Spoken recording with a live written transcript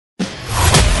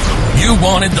You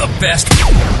wanted the best.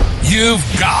 You've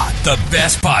got the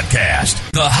best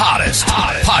podcast. The hottest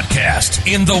podcast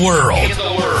in the world.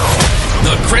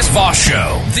 The Chris Voss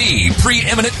Show, the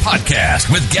preeminent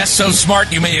podcast with guests so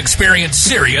smart you may experience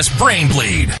serious brain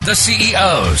bleed. The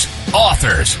CEOs,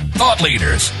 authors, thought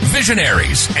leaders,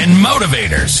 visionaries, and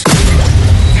motivators.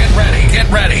 Get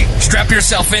ready. Strap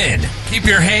yourself in. Keep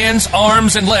your hands,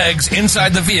 arms, and legs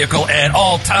inside the vehicle at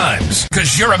all times,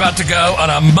 because you're about to go on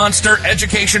a monster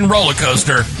education roller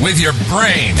coaster with your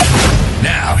brain.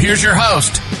 Now, here's your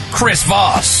host, Chris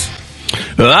Voss.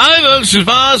 Hi, folks. It's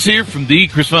Voss here from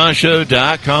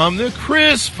thechrisvossshow.com,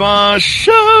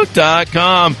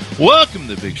 thechrisvossshow.com. Welcome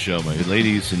to the big show, my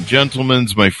ladies and gentlemen,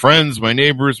 my friends, my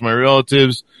neighbors, my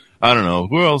relatives. I don't know.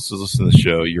 Who else is listening to the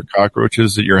show? Your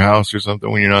cockroaches at your house or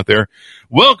something when you're not there?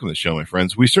 Welcome to the show, my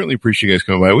friends. We certainly appreciate you guys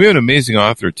coming by. We have an amazing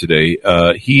author today.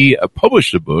 He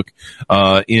published a book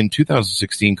in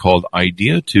 2016 called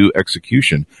Idea to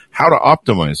Execution, How to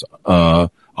Optimize,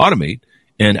 Automate,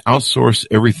 and Outsource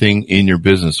Everything in Your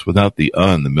Business without the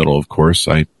in the middle, of course.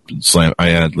 I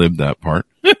ad-libbed that part.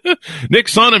 Nick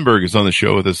Sonnenberg is on the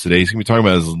show with us today. He's going to be talking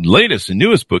about his latest and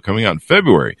newest book coming out in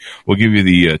February. We'll give you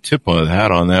the tip on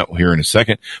that here in a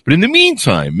second. But in the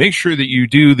meantime, make sure that you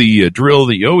do the drill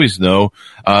that you always know.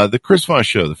 The Chris Voss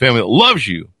Show, the family that loves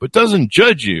you but doesn't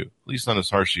judge you, at least not as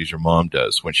harshly as your mom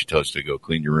does when she tells you to go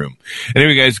clean your room.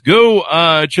 Anyway, guys, go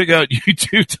check out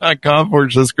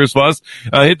youtube.com/Chris Voss.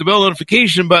 Hit the bell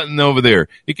notification button over there.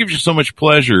 It gives you so much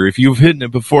pleasure. If you've hit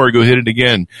it before, go hit it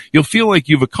again. You'll feel like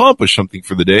you've accomplished something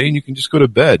for the day, and you can just go to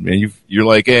bed, man. You're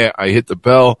like, hey, I hit the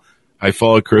bell. I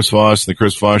followed Chris Voss, the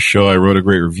Chris Voss Show. I wrote a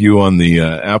great review on the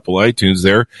Apple iTunes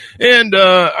there, and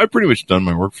I've pretty much done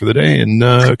my work for the day and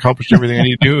accomplished everything I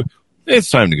need to do.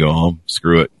 It's time to go home.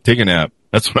 Screw it. Take a nap.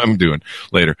 That's what I'm doing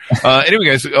later. Anyway,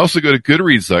 guys, also go to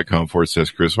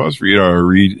goodreads.com/Chris Voss. Read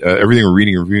everything we're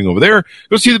reading and reviewing over there.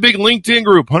 Go see the big LinkedIn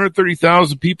group,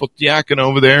 130,000 people yakking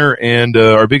over there, and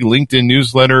our big LinkedIn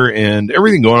newsletter and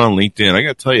everything going on LinkedIn. I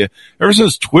got to tell you, ever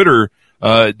since Twitter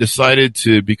decided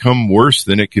to become worse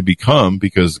than it could become,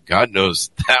 because God knows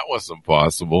that wasn't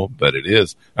possible, but it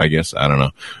is, I guess. I don't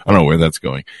know where that's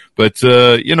going. But,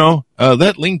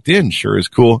 that LinkedIn sure is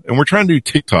cool. And we're trying to do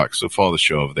TikTok, so follow the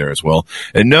show over there as well.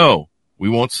 And no, we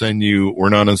won't we're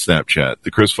not on Snapchat.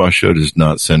 The Chris Voss Show does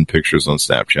not send pictures on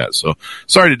Snapchat. So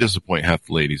sorry to disappoint half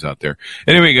the ladies out there.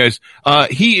 Anyway, guys,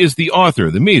 he is the author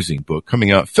of the amazing book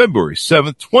coming out February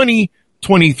 7th,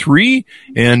 2023,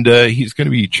 and he's going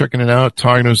to be checking it out,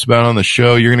 talking to us about it on the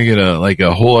show. You're going to get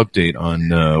a whole update on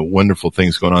wonderful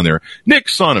things going on there. Nick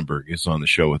Sonnenberg is on the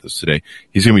show with us today.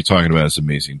 He's going to be talking about his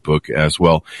amazing book as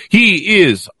well. He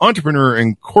is Entrepreneur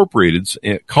Incorporated's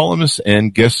columnist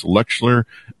and guest lecturer.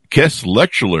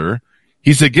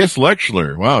 He's a guest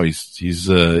lecturer. Wow,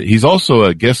 he's also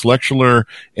a guest lecturer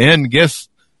and guest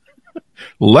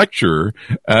lecturer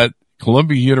at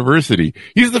Columbia University.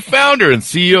 He's the founder and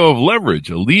CEO of Leverage,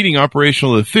 a leading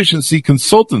operational efficiency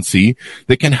consultancy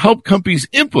that can help companies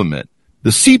implement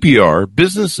the CPR,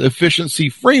 Business Efficiency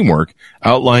Framework,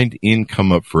 outlined in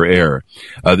Come Up for Air.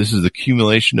 This is the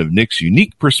accumulation of Nick's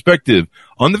unique perspective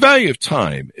on the value of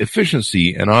time,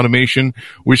 efficiency, and automation,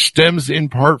 which stems in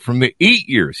part from the 8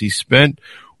 years he spent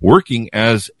working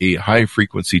as a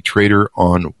high-frequency trader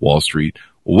on Wall Street.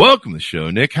 Welcome to the show,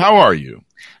 Nick. How are you?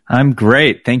 I'm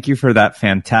great. Thank you for that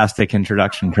fantastic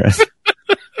introduction, Chris.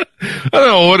 I don't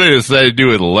know what it decided to do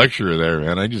with a lecture there,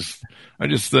 man. I just,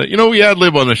 we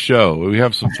ad-lib on the show. We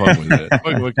have some fun with it.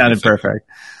 What Sounded perfect.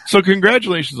 So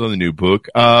congratulations on the new book.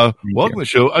 Welcome to the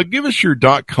show. Give us your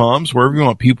 .coms, wherever you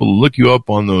want people to look you up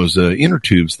on those inner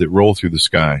tubes that roll through the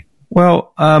sky.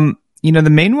 Well, the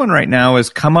main one right now is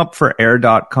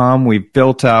comeupforair.com. We've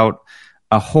built out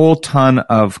a whole ton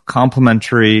of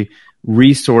complimentary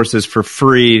resources for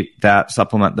free that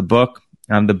supplement the book.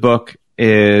 The book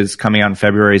is coming out in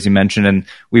February, as you mentioned, and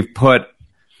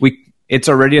it's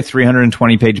already a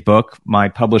 320-page book. My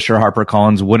publisher,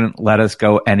 HarperCollins, wouldn't let us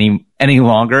go any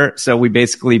longer, so we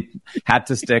basically had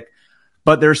to stick.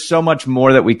 But there's so much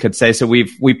more that we could say. So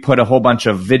we put a whole bunch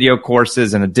of video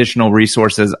courses and additional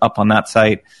resources up on that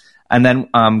site. And then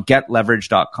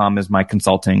getleverage.com is my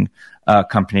consulting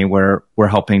company where we're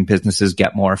helping businesses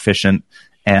get more efficient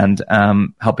and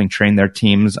helping train their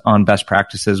teams on best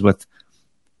practices with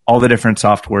all the different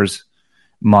softwares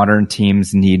modern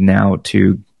teams need now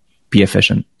to be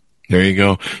efficient. There you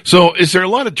go. So is there a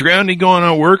lot of drowning going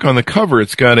on at work? On the cover,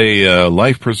 it's got a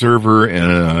life preserver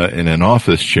and an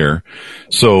office chair.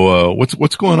 So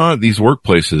what's going on at these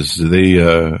workplaces?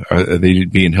 Are they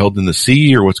being held in the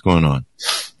sea, or what's going on?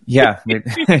 Yeah.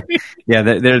 Yeah.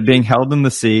 They're being held in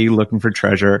the sea looking for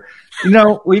treasure.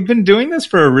 We've been doing this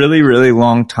for a really, really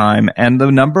long time. And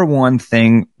the number one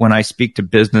thing when I speak to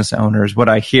business owners, what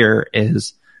I hear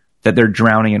is that they're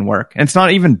drowning in work. And it's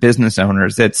not even business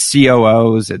owners. It's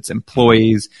COOs, it's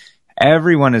employees.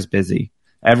 Everyone is busy.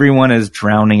 Everyone is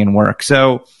drowning in work.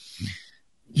 So,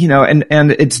 and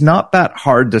it's not that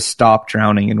hard to stop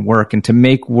drowning in work and to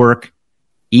make work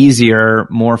easier,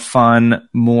 more fun,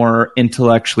 more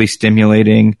intellectually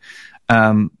stimulating,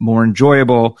 more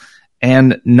enjoyable,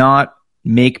 and not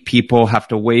make people have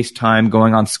to waste time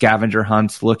going on scavenger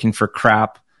hunts looking for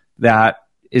crap that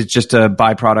is just a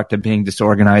byproduct of being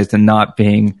disorganized and not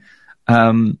being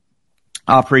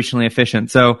operationally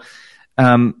efficient. So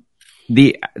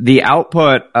the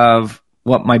output of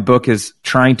what my book is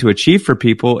trying to achieve for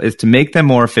people is to make them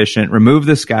more efficient, remove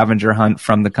the scavenger hunt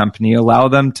from the company, allow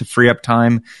them to free up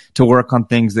time to work on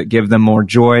things that give them more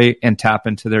joy and tap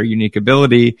into their unique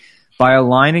ability by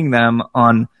aligning them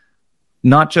on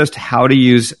not just how to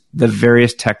use the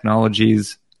various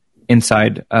technologies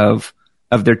inside of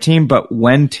their team, but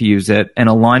when to use it, and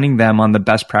aligning them on the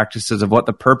best practices of what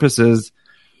the purpose is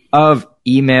of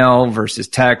email versus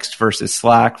text versus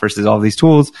Slack versus all these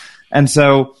tools. And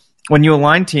so when you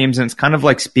align teams, and it's kind of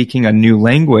like speaking a new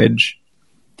language,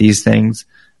 these things,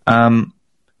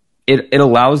 it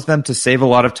allows them to save a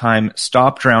lot of time,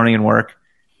 stop drowning in work,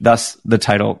 thus the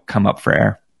title Come Up for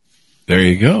Air. There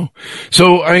you go.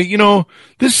 So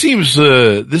this seems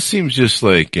just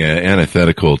like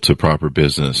antithetical to proper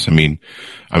business. I mean,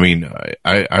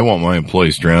 I want my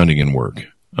employees drowning in work.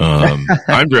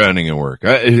 I'm drowning in work.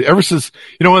 Ever since,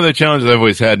 one of the challenges I've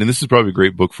always had, and this is probably a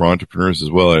great book for entrepreneurs as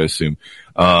well, I assume,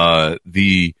 I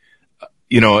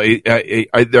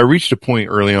reached a point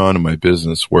early on in my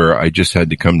business where I just had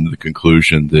to come to the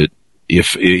conclusion that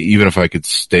even if I could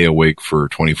stay awake for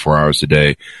 24 hours a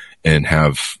day and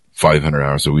have 500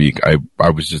 hours a week, I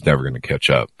was just never going to catch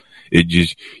up. You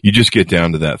just get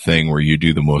down to that thing where you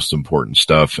do the most important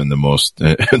stuff and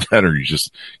or you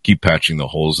just keep patching the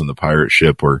holes in the pirate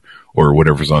ship or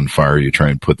whatever's on fire. You try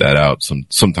and put that out.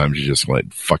 Sometimes you just let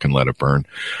it burn.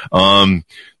 We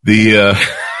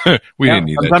didn't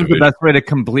need that. Sometimes the best way to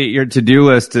complete your to-do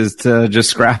list is to just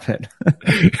scrap it.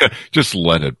 Just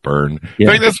let it burn. Yeah.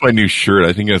 In fact, that's my new shirt.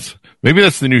 I think maybe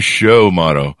that's the new show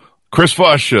motto. Chris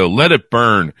Voss Show, let it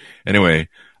burn. Anyway,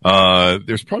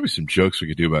 there's probably some jokes we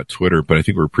could do about Twitter, but I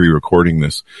think we're pre-recording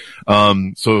this.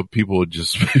 So people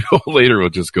later will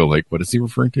just go like, what is he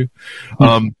referring to?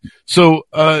 So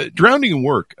drowning in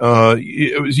work,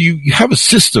 you have a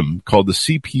system called the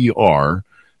CPR,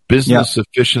 Business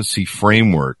Efficiency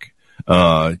Framework.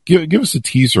 Give us a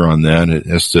teaser on that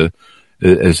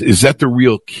is that the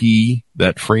real key,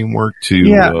 that framework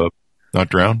to not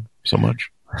drown so much?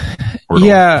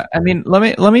 Yeah, I mean,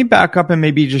 let me back up and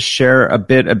maybe just share a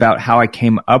bit about how I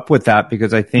came up with that,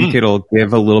 because I think it'll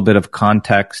give a little bit of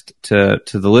context to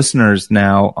the listeners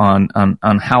now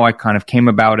on how I kind of came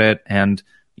about it and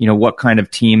what kind of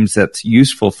teams that's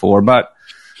useful for. But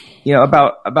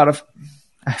about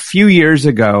a few years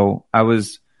ago, I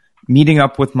was meeting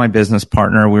up with my business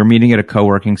partner. We were meeting at a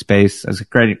co-working space. I was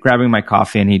grabbing my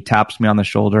coffee, and he taps me on the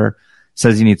shoulder,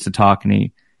 says he needs to talk,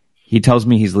 and he tells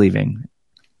me he's leaving.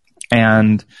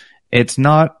 And it's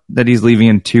not that he's leaving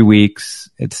in 2 weeks.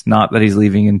 It's not that he's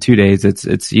leaving in 2 days.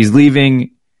 It's he's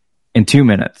leaving in 2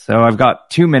 minutes. So I've got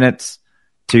 2 minutes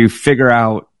to figure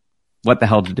out what the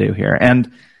hell to do here.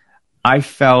 And I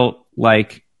felt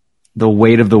like the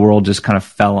weight of the world just kind of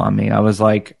fell on me. I was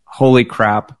like, holy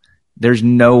crap, there's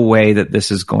no way that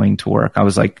this is going to work. I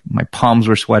was like, my palms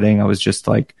were sweating. I was just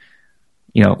like,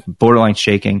 borderline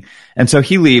shaking. And so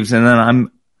he leaves, and then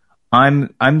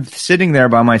I'm sitting there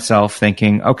by myself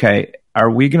thinking, okay, are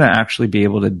we going to actually be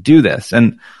able to do this?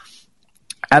 And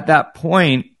at that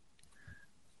point,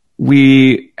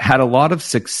 we had a lot of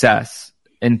success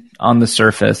on the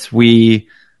surface. We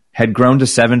had grown to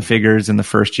 7 figures in the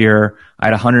first year. I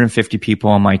had 150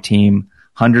 people on my team,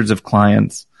 hundreds of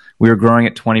clients. We were growing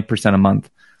at 20% a month.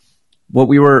 What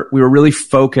we were really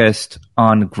focused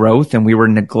on growth, and we were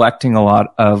neglecting a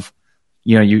lot of,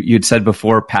 you'd said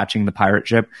before, patching the pirate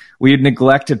ship. We had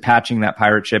neglected patching that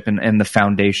pirate ship and the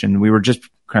foundation. We were just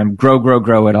kind of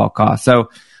grow at all costs. So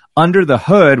under the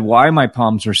hood, why my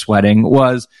palms were sweating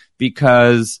was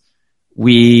because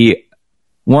we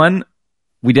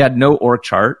had no org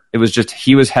chart. It was just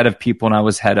he was head of people and I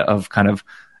was head of kind of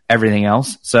everything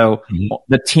else. So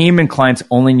the team and clients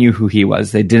only knew who he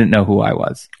was. They didn't know who I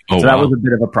was. So that was a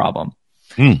bit of a problem.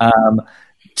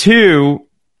 2,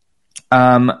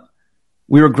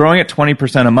 we were growing at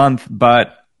 20% a month,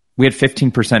 but we had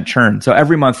 15% churn. So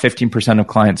every month, 15% of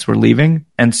clients were leaving.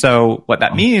 And so what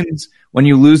that means, when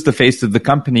you lose the face of the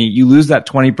company, you lose that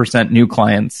 20% new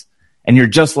clients, and you're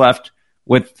just left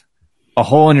with a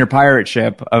hole in your pirate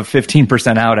ship of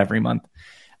 15% out every month.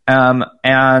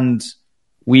 And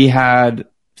we had,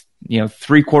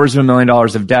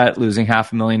 $750,000 of debt, losing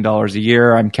 $500,000 a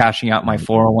year. I'm cashing out my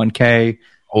 401k.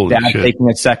 Holy Dad shit. taking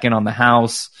a second on the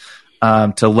house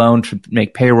to loan to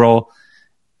make payroll,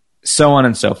 so on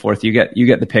and so forth. You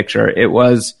get the picture. It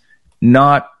was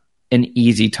not an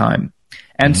easy time.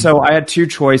 And so I had two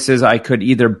choices. I could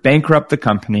either bankrupt the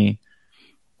company,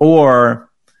 or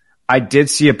I did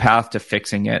see a path to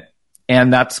fixing it.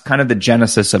 And that's kind of the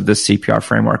genesis of this CPR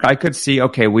framework. I could see,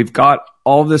 okay, we've got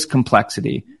all this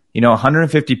complexity.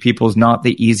 150 people is not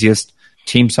the easiest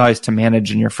team size to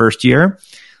manage in your first year.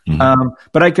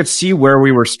 But I could see where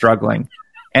we were struggling.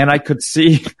 And I could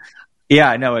see,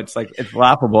 I know it's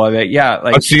laughable.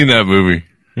 I've seen that movie.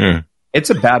 Yeah. It's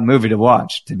a bad movie to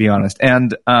watch, to be honest.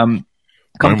 And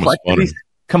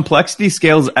complexity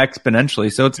scales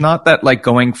exponentially. So it's not that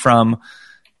going from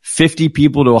 50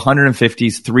 people to 150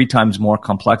 is 3 times more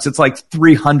complex. It's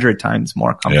 300 times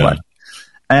more complex. Yeah.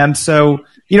 And so,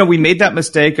 we made that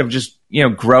mistake of just,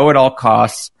 grow at all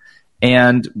costs.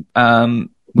 And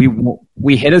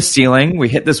we hit a ceiling. We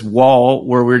hit this wall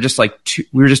where we were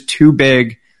just too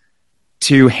big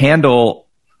to handle.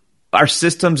 Our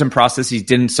systems and processes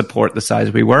didn't support the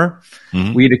size we were.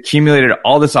 We had accumulated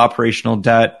all this operational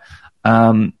debt,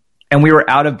 and we were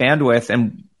out of bandwidth.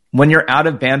 And when you're out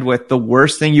of bandwidth, the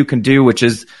worst thing you can do, which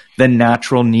is the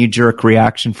natural knee-jerk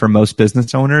reaction for most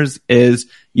business owners, is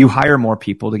you hire more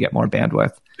people to get more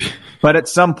bandwidth. But at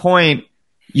some point,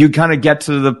 you kind of get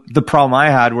to the problem I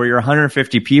had, where you're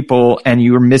 150 people and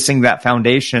you're missing that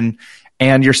foundation,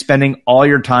 and you're spending all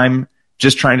your time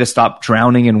just trying to stop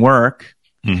drowning in work.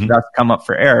 That's come up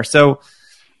for air. So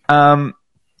I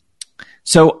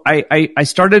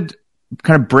started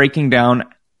kind of breaking down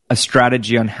a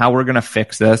strategy on how we're going to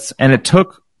fix this. And it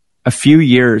took a few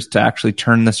years to actually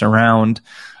turn this around.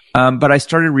 But I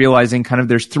started realizing kind of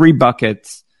there's 3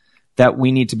 buckets that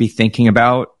we need to be thinking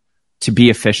about to be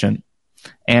efficient.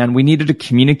 And we needed to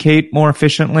communicate more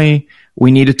efficiently.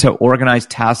 We needed to organize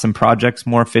tasks and projects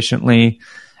more efficiently.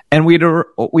 And we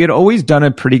had always done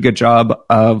a pretty good job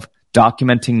of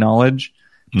documenting knowledge,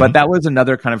 but that was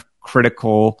another kind of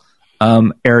critical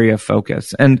area of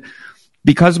focus. And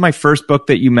because of my first book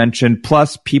that you mentioned,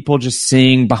 plus people just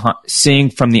seeing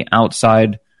from the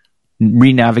outside,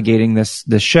 re-navigating this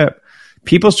ship,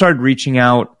 people started reaching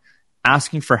out,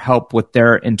 asking for help with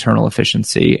their internal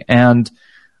efficiency. And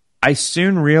I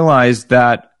soon realized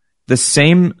that the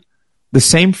same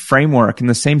framework and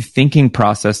the same thinking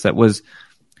process that was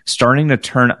starting to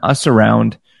turn us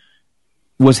around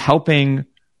was helping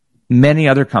many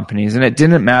other companies. And it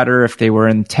didn't matter if they were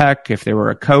in tech, if they were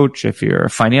a coach, if you're a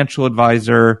financial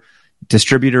advisor,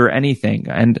 distributor, anything.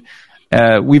 And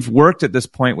we've worked at this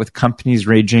point with companies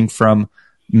ranging from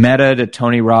Meta to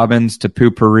Tony Robbins to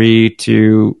Poo-Pourri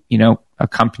to, a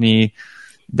company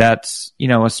that's,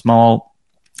 a small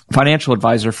financial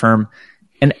advisor firm.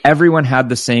 And everyone had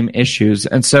the same issues.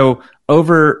 And so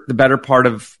over the better part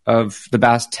of the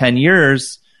past 10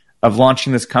 years of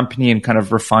launching this company and kind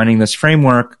of refining this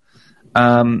framework,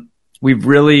 we've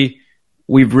really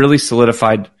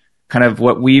solidified kind of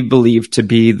what we believe to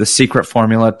be the secret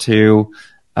formula to,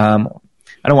 I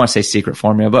don't want to say secret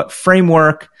formula, but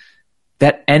framework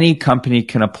that any company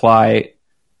can apply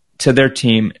to their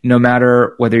team, no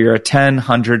matter whether you're a 10,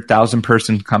 100, 1,000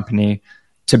 person company,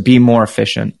 to be more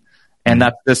efficient. And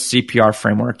that's this CPR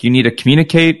framework. You need to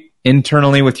communicate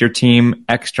internally with your team,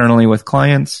 externally with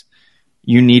clients.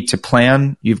 You need to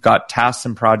plan. You've got tasks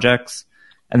and projects.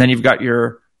 And then you've got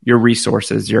your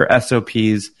resources, your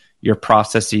SOPs, your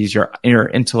processes, your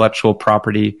intellectual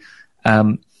property.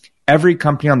 Every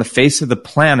company on the face of the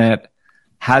planet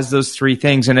has those 3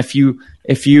 things. And if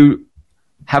you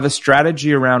have a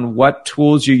strategy around what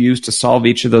tools you use to solve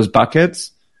each of those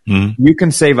buckets, you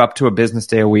can save up to a business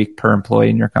day a week per employee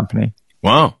in your company.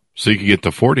 Wow. So you could get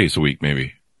to 4 days a week,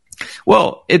 maybe.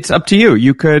 Well, it's up to you.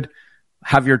 You could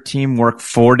have your team work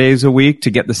 4 days a week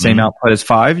to get the same output as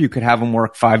 5. You could have them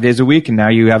work 5 days a week, and now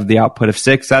you have the output of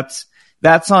 6.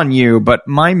 That's on you. But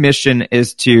my mission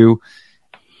is to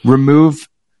remove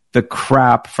the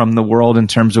crap from the world in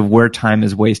terms of where time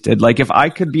is wasted. Like, if I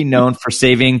could be known for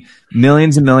saving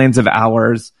millions and millions of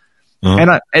hours,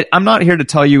 and I'm not here to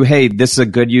tell you, hey, this is a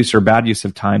good use or bad use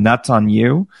of time. That's on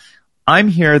you. I'm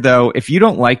here, though, if you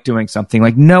don't like doing something,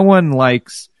 like no one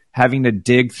likes having to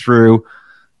dig through,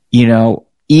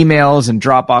 emails and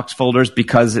Dropbox folders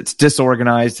because it's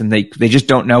disorganized and they just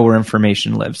don't know where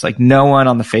information lives. Like no one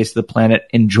on the face of the planet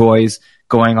enjoys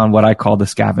going on what I call the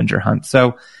scavenger hunt.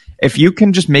 So if you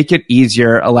can just make it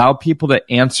easier, allow people to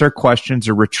answer questions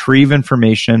or retrieve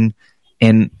information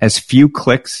in as few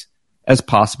clicks as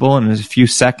possible and as few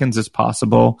seconds as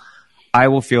possible, I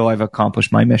will feel I've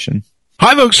accomplished my mission.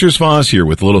 Hi, folks. Here's Voss here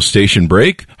with a little station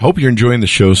break. Hope you're enjoying the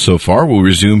show so far. We'll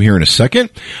resume here in a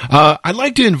second. I'd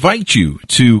like to invite you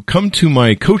to come to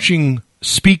my coaching,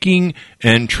 speaking,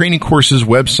 and training courses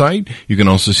website. You can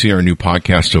also see our new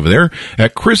podcast over there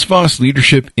at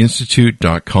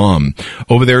chrisvossleadershipinstitute.com.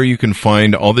 Over there, you can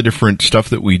find all the different stuff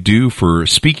that we do for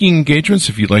speaking engagements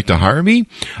if you'd like to hire me,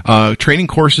 training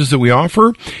courses that we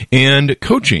offer, and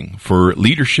coaching for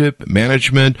leadership,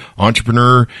 management,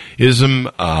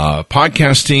 entrepreneurism,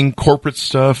 podcasting, corporate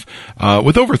stuff.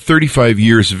 With over 35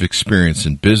 years of experience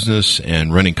in business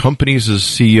and running companies as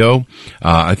CEO,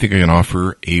 I think I can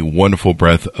offer a wonderful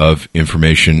breadth of information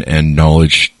and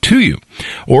knowledge to you,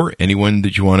 or anyone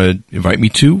that you want to invite me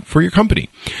to for your company.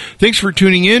 Thanks for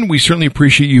tuning in. We certainly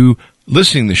appreciate you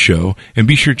listening to the show, and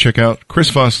be sure to check out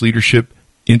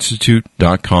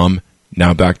chrisvossleadershipinstitute.com.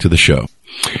 Now back to the show.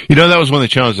 You know, that was one of the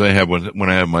challenges I had when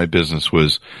I had my business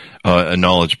was a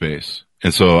knowledge base.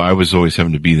 And so I was always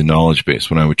having to be the knowledge base.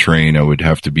 When I would train, I would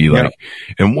have to be like,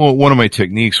 and one of my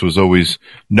techniques was always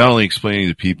not only explaining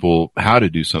to people how to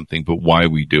do something, but why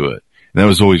we do it. And that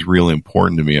was always really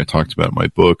important to me. I talked about in my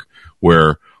book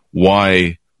where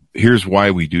here's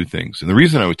why we do things. And the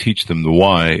reason I would teach them the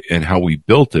why and how we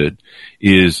built it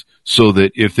is so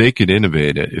that if they could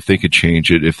innovate it, if they could change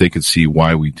it, if they could see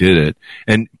why we did it,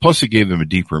 and plus it gave them a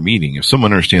deeper meaning. If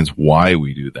someone understands why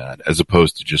we do that, as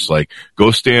opposed to just like,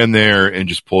 go stand there and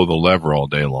just pull the lever all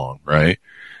day long, right?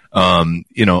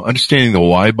 Understanding the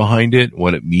why behind it,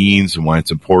 what it means and why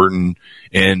it's important.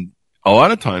 And a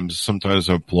lot of times, sometimes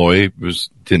an employee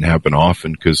didn't happen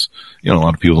often because, a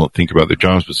lot of people don't think about their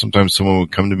jobs, but sometimes someone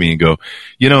would come to me and go,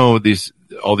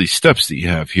 all these steps that you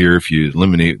have here, if you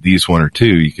eliminate these one or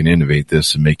two, you can innovate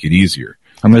this and make it easier.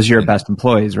 And those are your best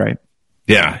employees, right?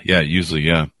 Yeah, usually,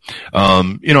 yeah. I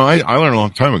learned a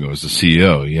long time ago as a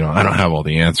CEO, I don't have all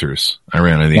the answers. I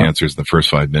ran out of the answers in the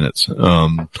first 5 minutes.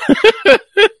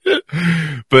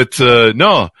 But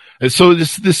no. So the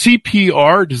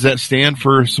CPR, does that stand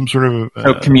for some sort of...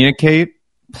 So communicate,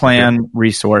 plan,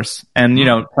 resource. And,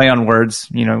 play on words.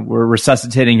 We're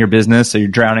resuscitating your business, so you're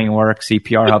drowning in work.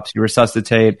 CPR helps you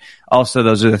resuscitate. Also,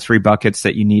 those are the 3 buckets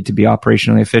that you need to be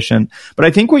operationally efficient. But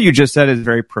I think what you just said is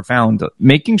very profound.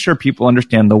 Making sure people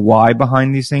understand the why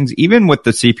behind these things, even with the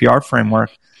CPR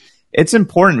framework, it's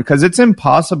important because it's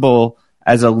impossible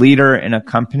as a leader in a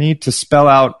company to spell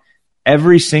out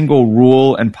every single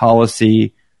rule and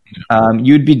policy.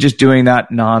 You'd be just doing that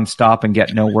nonstop and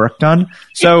get no work done.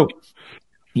 So,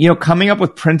 coming up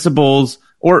with principles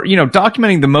or,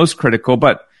 documenting the most critical,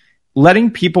 but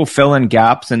letting people fill in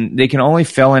gaps, and they can only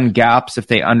fill in gaps if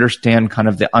they understand kind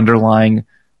of the underlying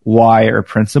why or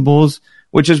principles,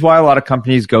 which is why a lot of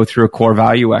companies go through a core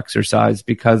value exercise,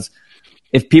 because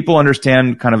if people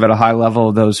understand kind of at a high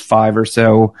level those 5 or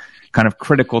so kind of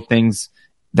critical things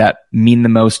that mean the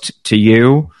most to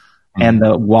you and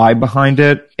the why behind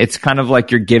it, it's kind of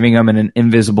like you're giving them an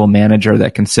invisible manager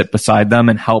that can sit beside them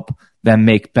and help them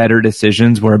make better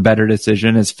decisions, where a better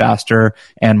decision is faster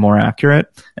and more accurate.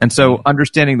 And so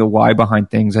understanding the why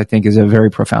behind things, I think, is a very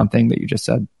profound thing that you just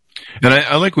said. And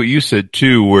I like what you said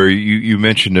too, where you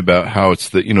mentioned about how it's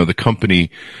the company,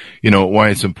 why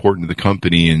it's important to the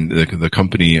company, and the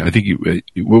company, I think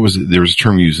what was it? There was a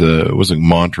term used, it wasn't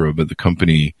mantra, but the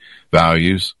company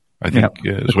values, I think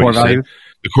is what you said.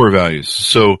 The core values.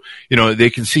 So,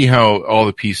 they can see how all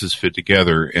the pieces fit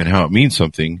together and how it means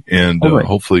something, and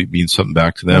hopefully it means something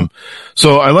back to them.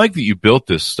 So I like that you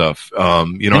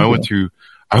I went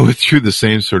through the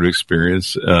same sort of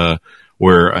experience,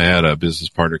 where I had a business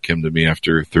partner come to me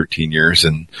after 13 years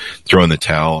and throwing the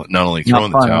towel, not only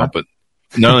throwing the towel,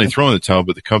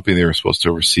 but the company they were supposed to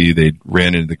oversee, they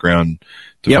ran into the ground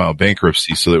to file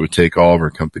bankruptcy, so that it would take all of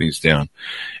our companies down.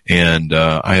 And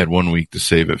I had 1 week to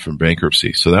save it from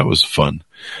bankruptcy, so that was fun.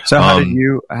 So how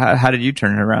did you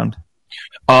turn it around?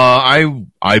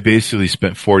 I basically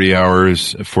spent 48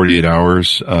 hours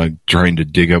trying to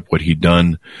dig up what he'd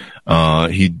done.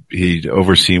 He'd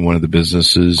overseen one of the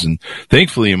businesses, and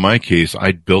thankfully in my case,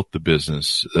 I'd built the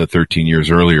business 13 years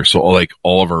earlier. So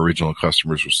all of our original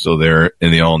customers were still there,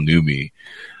 and they all knew me.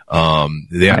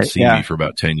 They hadn't seen me for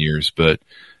about 10 years, but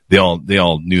they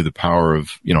all knew the power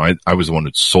of, I was the one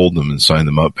that sold them and signed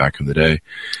them up back in the day.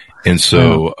 And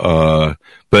so,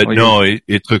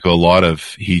 it took a lot of,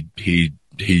 he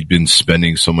he'd been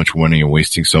spending so much money and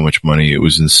wasting so much money. It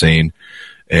was insane.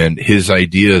 And his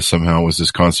idea somehow was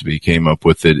this concept he came up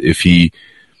with, that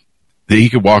that he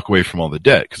could walk away from all the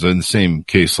debt. Cause in the same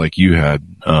case like you had,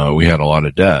 we had a lot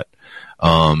of debt.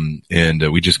 And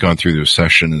we just gone through the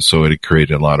recession, and so it had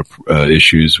created a lot of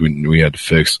issues we had to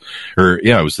fix.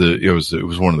 It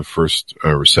was one of the first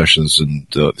recessions in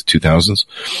the 2000s.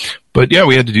 But yeah,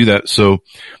 we had to do that. So,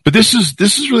 but this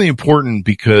is really important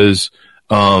because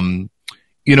there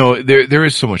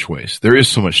is so much waste. There is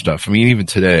so much stuff. I mean, even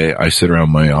today, I sit around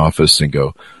my office and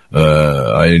go,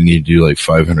 I need to do like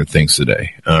 500 things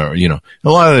today. A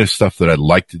lot of the stuff that I'd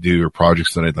like to do or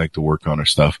projects that I'd like to work on or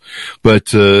stuff.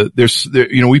 But,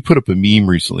 we put up a meme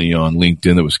recently on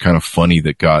LinkedIn that was kind of funny,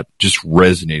 that just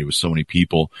resonated with so many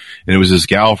people. And it was this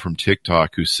gal from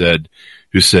TikTok who said,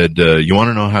 you want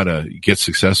to know how to get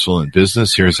successful in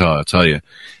business? Here's how I'll tell you.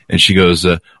 And she goes,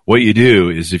 what you do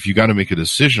is, if you got to make a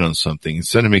decision on something,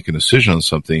 instead of making a decision on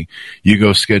something, you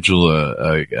go schedule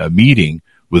a meeting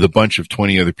with a bunch of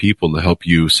 20 other people to help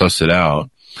you suss it out.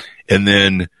 And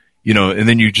then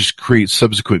you just create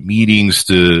subsequent meetings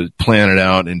to plan it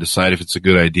out and decide if it's a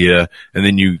good idea. And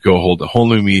then you go hold a whole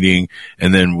new meeting.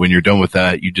 And then when you're done with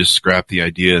that, you just scrap the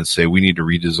idea and say, we need to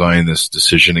redesign this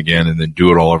decision again, and then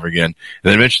do it all over again. And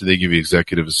then eventually they give you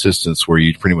executive assistants where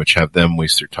you pretty much have them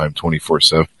waste their time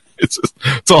 24/7. It's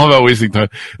all about wasting time.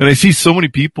 And I see so many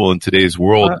people in today's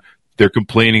world, they're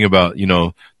complaining about,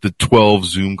 the 12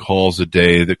 Zoom calls a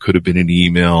day that could have been an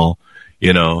email, the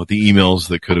emails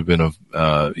that could have been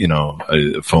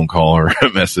a phone call or a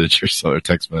message or a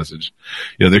text message.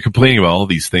 They're complaining about all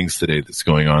these things today that's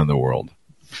going on in the world.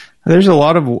 There's a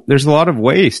lot of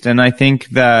waste. And I think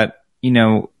that,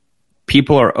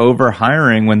 people are over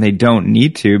hiring when they don't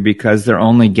need to, because they're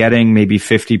only getting maybe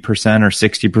 50% or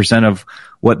 60% of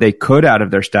what they could out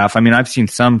of their staff. I mean, I've seen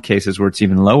some cases where it's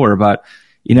even lower, but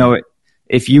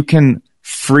if you can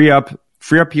free up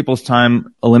people's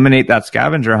time, eliminate that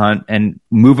scavenger hunt, and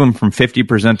move them from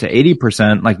 50% to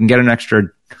 80%, and get an extra,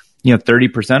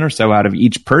 30% or so out of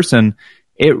each person,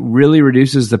 it really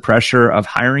reduces the pressure of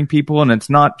hiring people. And it's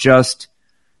not just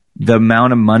the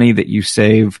amount of money that you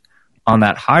save on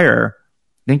that hire.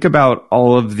 Think about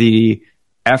all of the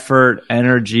effort,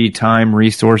 energy, time,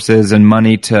 resources, and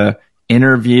money to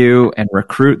interview and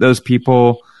recruit those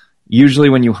people. Usually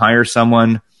when you hire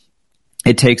someone,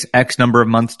 it takes X number of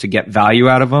months to get value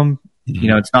out of them.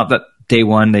 Mm-hmm. It's not that day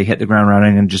one they hit the ground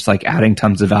running and just adding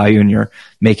tons of value and you're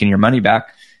making your money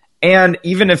back. And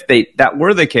even if that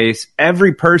were the case,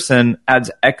 every person adds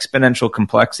exponential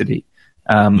complexity.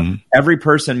 Every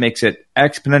person makes it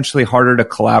exponentially harder to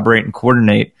collaborate and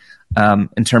coordinate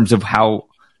in terms of how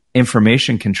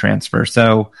information can transfer.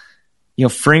 So,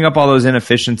 freeing up all those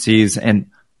inefficiencies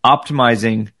and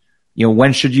optimizing,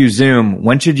 when should you Zoom?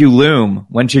 When should you Loom?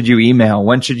 When should you email?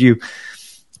 When should you,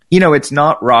 it's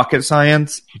not rocket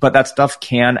science, but that stuff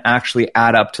can actually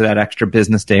add up to that extra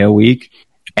business day a week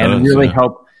and really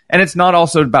help. And it's not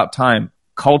also about time.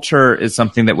 Culture is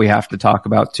something that we have to talk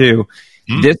about too.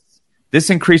 This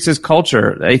increases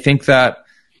culture. I think that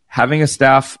having a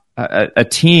staff, a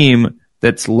team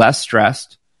that's less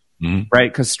stressed,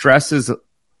 right? Because stress is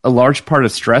a large part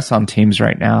of stress on teams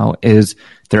right now is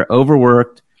they're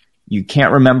overworked. You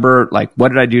can't remember, what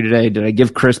did I do today? Did I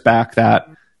give Chris back that,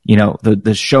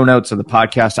 the show notes of the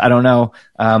podcast? I don't know.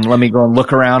 Let me go and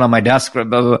look around on my desk. Blah,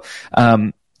 blah,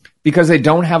 blah. Because they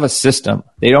don't have a system.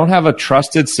 They don't have a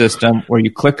trusted system where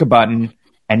you click a button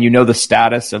and the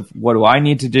status of what do I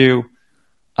need to do?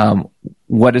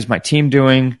 What is my team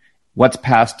doing? What's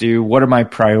past due? What are my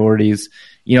priorities?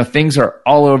 Things are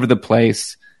all over the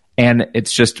place and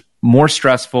it's just more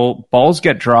stressful. Balls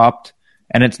get dropped,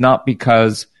 and it's not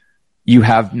because you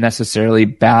have necessarily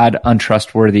bad,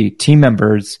 untrustworthy team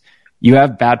members. You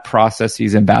have bad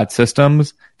processes and bad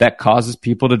systems that causes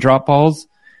people to drop balls.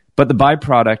 But the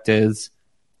byproduct is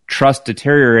trust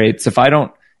deteriorates. If I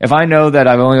know that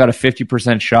I've only got a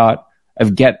 50% shot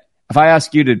of if I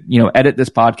ask you to, edit this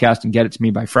podcast and get it to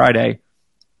me by Friday,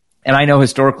 and I know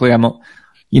historically I'm,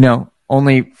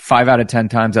 only 5 out of 10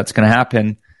 times that's going to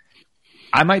happen,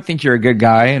 I might think you're a good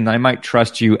guy and I might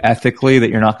trust you ethically that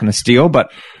you're not going to steal,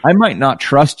 but I might not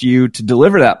trust you to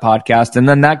deliver that podcast. And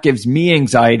then that gives me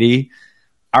anxiety.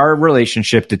 Our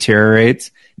relationship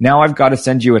deteriorates. Now I've got to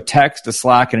send you a text, a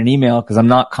Slack, and an email because I'm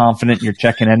not confident you're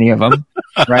checking any of them,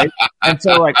 right? And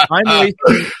so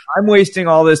I'm wasting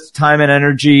all this time and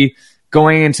energy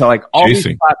going into all these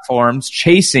platforms,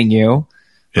 chasing you,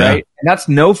 right? And that's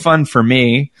no fun for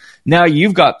me. Now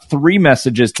you've got 3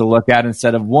 messages to look at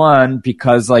instead of 1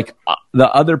 because the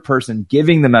other person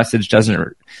giving the message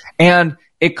doesn't. And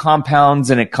it compounds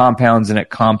and it compounds and it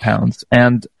compounds.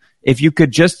 And if you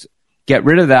could just get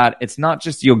rid of that, it's not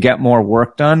just you'll get more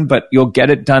work done, but you'll get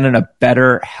it done in a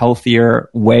better, healthier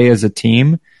way as a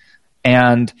team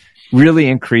and really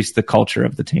increase the culture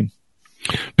of the team.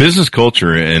 Business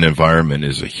culture and environment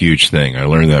is a huge thing. I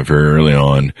learned that very early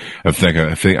on. I think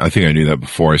I knew that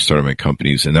before I started my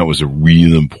companies, and that was a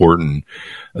really important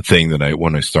thing that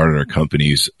when I started our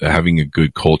companies, having a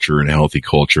good culture and a healthy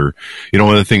culture. You know,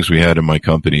 one of the things we had in my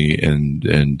company, and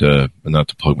not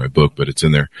to plug my book, but it's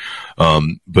in there.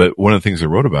 But one of the things I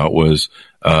wrote about was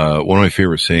one of my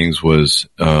favorite sayings was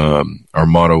our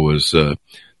motto was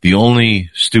the only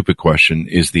stupid question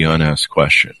is the unasked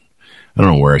question. I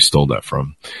don't know where I stole that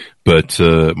from, but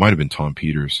it might have been Tom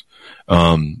Peters.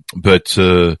 You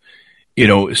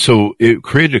know, so it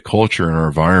created a culture in our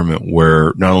environment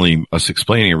where not only us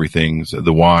explaining everything,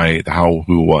 the why, the how,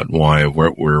 who, what, and why of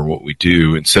where, what we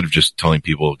do, instead of just telling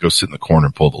people go sit in the corner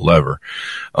and pull the lever.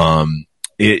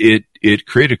 It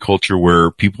created a culture where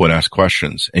people would ask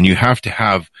questions, and you have to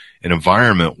have an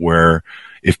environment where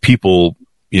if people,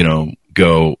 you know,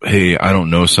 go, hey, I don't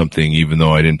know something, even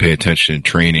though I didn't pay attention in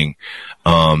training.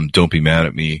 Don't be mad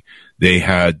at me. They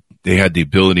had the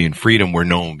ability and freedom where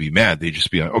no one would be mad. They'd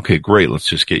just be like, okay, great. Let's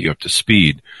just get you up to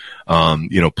speed.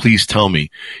 You know, please tell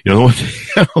me, you know, the one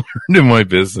thing I learned in my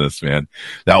business, man,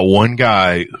 that one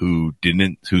guy who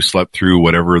slept through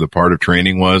whatever the part of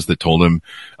training was that told him,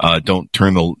 don't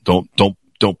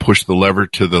push the lever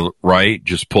to the right,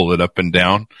 just pull it up and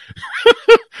down.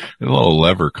 A little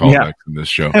lever callback in this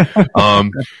show.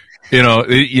 You know,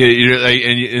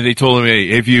 and they told him, hey,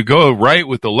 if you go right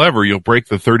with the lever, you'll break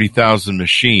the 30,000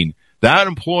 machine. That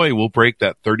employee will break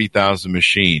that 30,000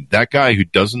 machine. That guy who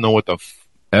doesn't know what the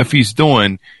F he's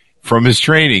doing from his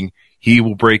training, he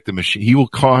will break the machine. He will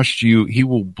cost you, he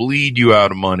will bleed you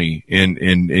out of money and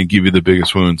give you the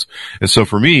biggest wounds. And so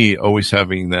for me, always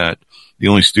having that, the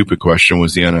only stupid question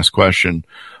was the unasked question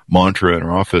mantra in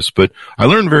our office. But I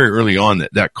learned very early on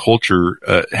that culture,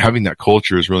 having that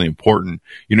culture is really important.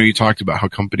 You know, you talked about how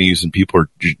companies and people are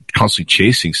constantly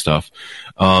chasing stuff.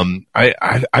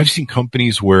 I've seen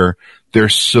companies where they're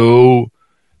so,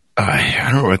 I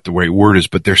don't know what the right word is,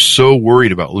 but they're so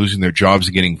worried about losing their jobs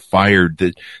and getting fired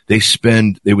that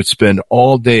they would spend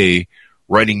all day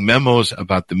writing memos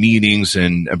about the meetings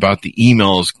and about the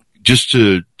emails just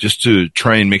to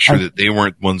try and make sure that they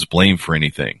weren't ones blamed for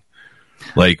anything.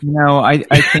 Like, no, I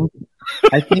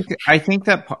think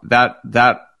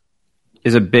that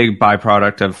is a big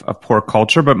byproduct of poor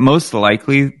culture, but most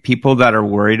likely people that are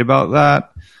worried about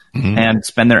that and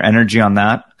spend their energy on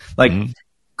that, like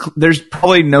there's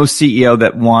probably no CEO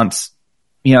that wants,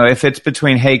 you know, if it's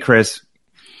between, hey, Chris,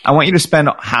 I want you to spend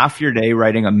half your day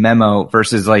writing a memo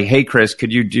versus like, hey, Chris,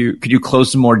 could you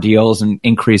close some more deals and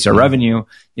increase our revenue?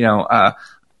 You know,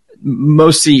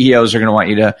 most CEOs are going to want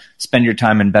you to spend your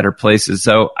time in better places.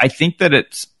 So I think that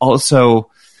it's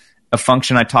also a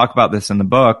function. I talk about this in the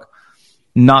book,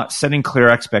 not setting clear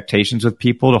expectations with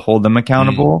people to hold them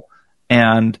accountable.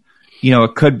 And, you know,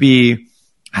 it could be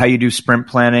how you do sprint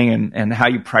planning and how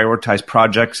you prioritize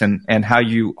projects and how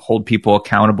you hold people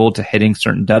accountable to hitting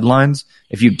certain deadlines.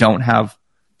 If you don't have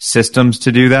systems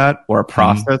to do that or a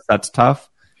process, that's tough.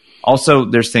 Also,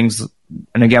 there's things,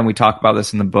 and again, we talk about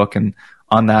this in the book, and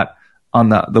on the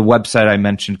website I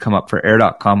mentioned,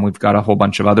 comeupforair.com, we've got a whole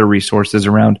bunch of other resources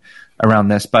around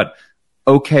this. But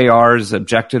OKRs,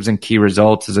 objectives and key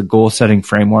results, is a goal setting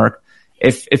framework.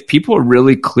 If people are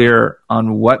really clear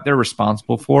on what they're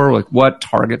responsible for, like what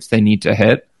targets they need to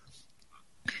hit,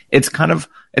 it's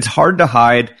hard to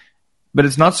hide, but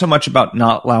it's not so much about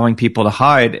not allowing people to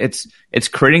hide. It's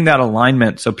creating that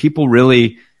alignment so people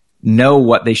really know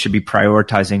what they should be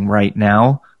prioritizing right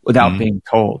now without being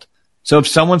told. So if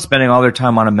someone's spending all their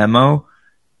time on a memo,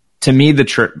 to me,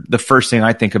 the first thing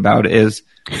I think about is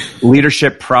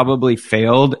leadership probably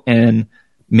failed in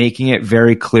making it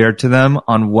very clear to them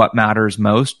on what matters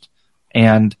most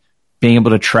and being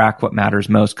able to track what matters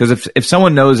most. Because if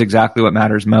someone knows exactly what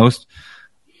matters most,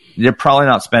 they're probably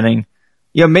not spending,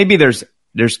 you know, maybe there's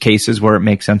cases where it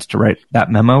makes sense to write that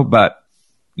memo, but,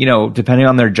 you know, depending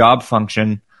on their job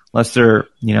function, unless they're,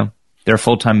 you know, they're a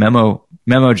full-time memo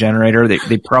generator,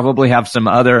 they probably have some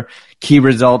other key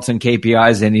results and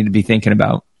KPIs they need to be thinking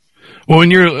about. Well,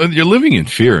 when you're living in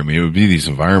fear, I mean, it would be these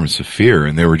environments of fear,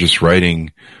 and they were just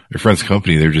writing their friend's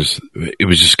company. It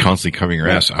was just constantly covering your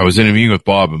ass. I was in a meeting with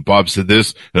Bob, and Bob said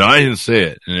this, and I didn't say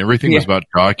it, and everything was about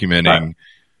documenting,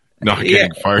 not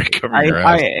getting fired, covering your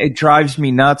ass. It drives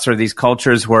me nuts. Are these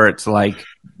cultures where it's like,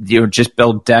 you know, just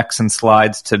build decks and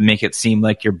slides to make it seem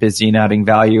like you're busy and adding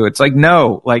value? It's like,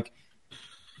 no, like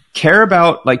care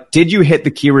about, like, did you hit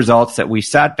the key results that we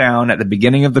sat down at the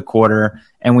beginning of the quarter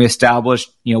and we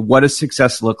established, what does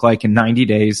success look like in 90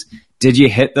 days? Did you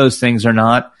hit those things or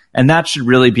not? And that should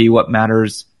really be what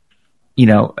matters,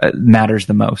 matters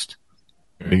the most.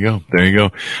 There you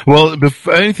go. Well,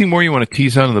 anything more you want to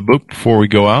tease out of the book before we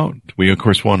go out? We, of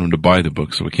course, want them to buy the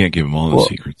book, so we can't give them all the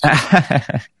secrets.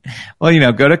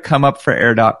 Well, go to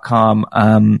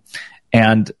comeupforair.com.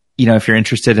 And, if you're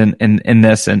interested in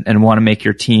this and want to make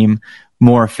your team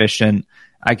more efficient,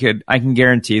 I can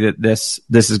guarantee that this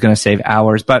is going to save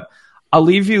hours. But I'll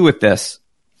leave you with this.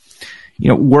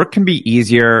 Work can be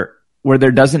easier where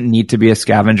there doesn't need to be a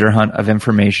scavenger hunt of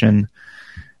information.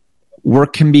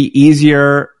 Work can be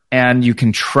easier, and you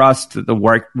can trust that the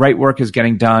right work is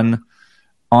getting done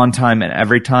on time and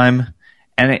every time.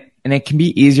 And it can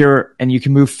be easier, and you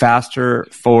can move faster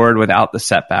forward without the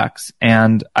setbacks.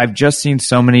 And I've just seen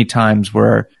so many times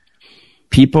where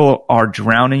people are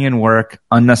drowning in work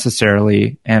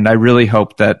unnecessarily, and I really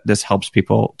hope that this helps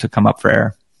people to come up for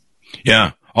air.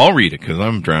 Yeah, I'll read it because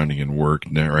I'm drowning in work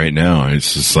right now.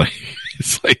 It's just like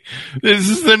this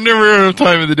is the never enough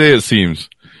time of the day, it seems.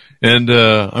 And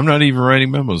I'm not even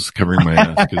writing memos covering my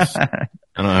ass because I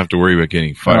don't have to worry about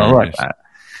getting fired.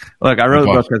 Look, I wrote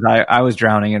a book because I was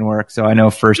drowning in work, so I know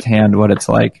firsthand what it's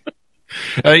like.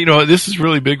 This is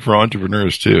really big for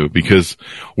entrepreneurs too, because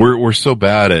we're so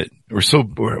bad at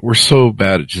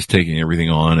just taking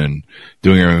everything on and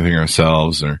doing everything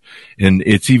ourselves, and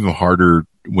it's even harder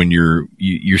when you're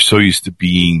so used to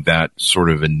being that sort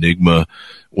of enigma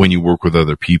when you work with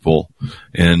other people.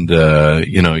 And I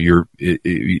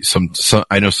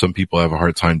know some people have a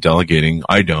hard time delegating.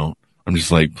 I don't. I'm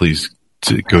just like, please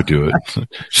go do it.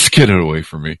 Just get it away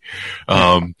from me.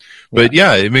 But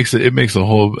yeah, it makes a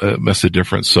whole mess of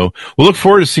difference. So we'll look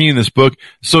forward to seeing this book.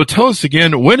 So tell us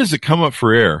again, when does it come up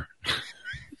for air?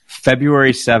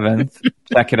 February 7th.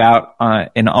 Check it out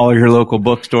in all your local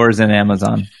bookstores and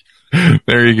Amazon.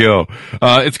 There you go.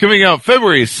 It's coming out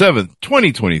February 7th,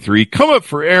 2023. Come up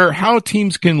for air, how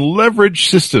teams can leverage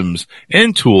systems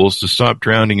and tools to stop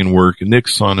drowning in work. Nick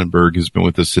Sonnenberg has been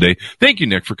with us today. Thank you,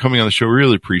 Nick, for coming on the show. We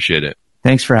really appreciate it.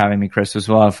 Thanks for having me, Chris. It was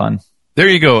a lot of fun. There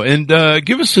you go. And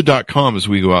give us the .com as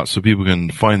we go out so people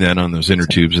can find that on those inner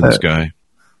tubes in the sky.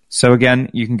 So again,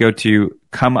 you can go to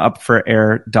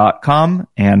comeupforair.com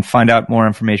and find out more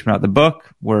information about the book,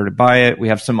 where to buy it. We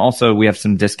have some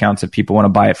discounts if people want to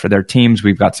buy it for their teams.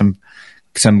 We've got some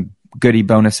goodie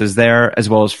bonuses there, as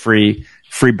well as free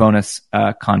bonus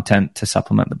content to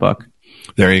supplement the book.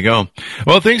 There you go.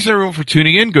 Well, thanks everyone for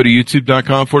tuning in. Go to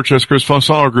youtube.com/Chris Voss.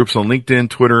 Follow our groups on LinkedIn,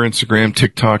 Twitter, Instagram,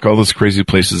 TikTok, all those crazy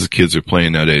places the kids are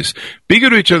playing nowadays. Be good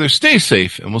to each other. Stay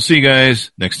safe, and we'll see you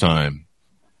guys next time.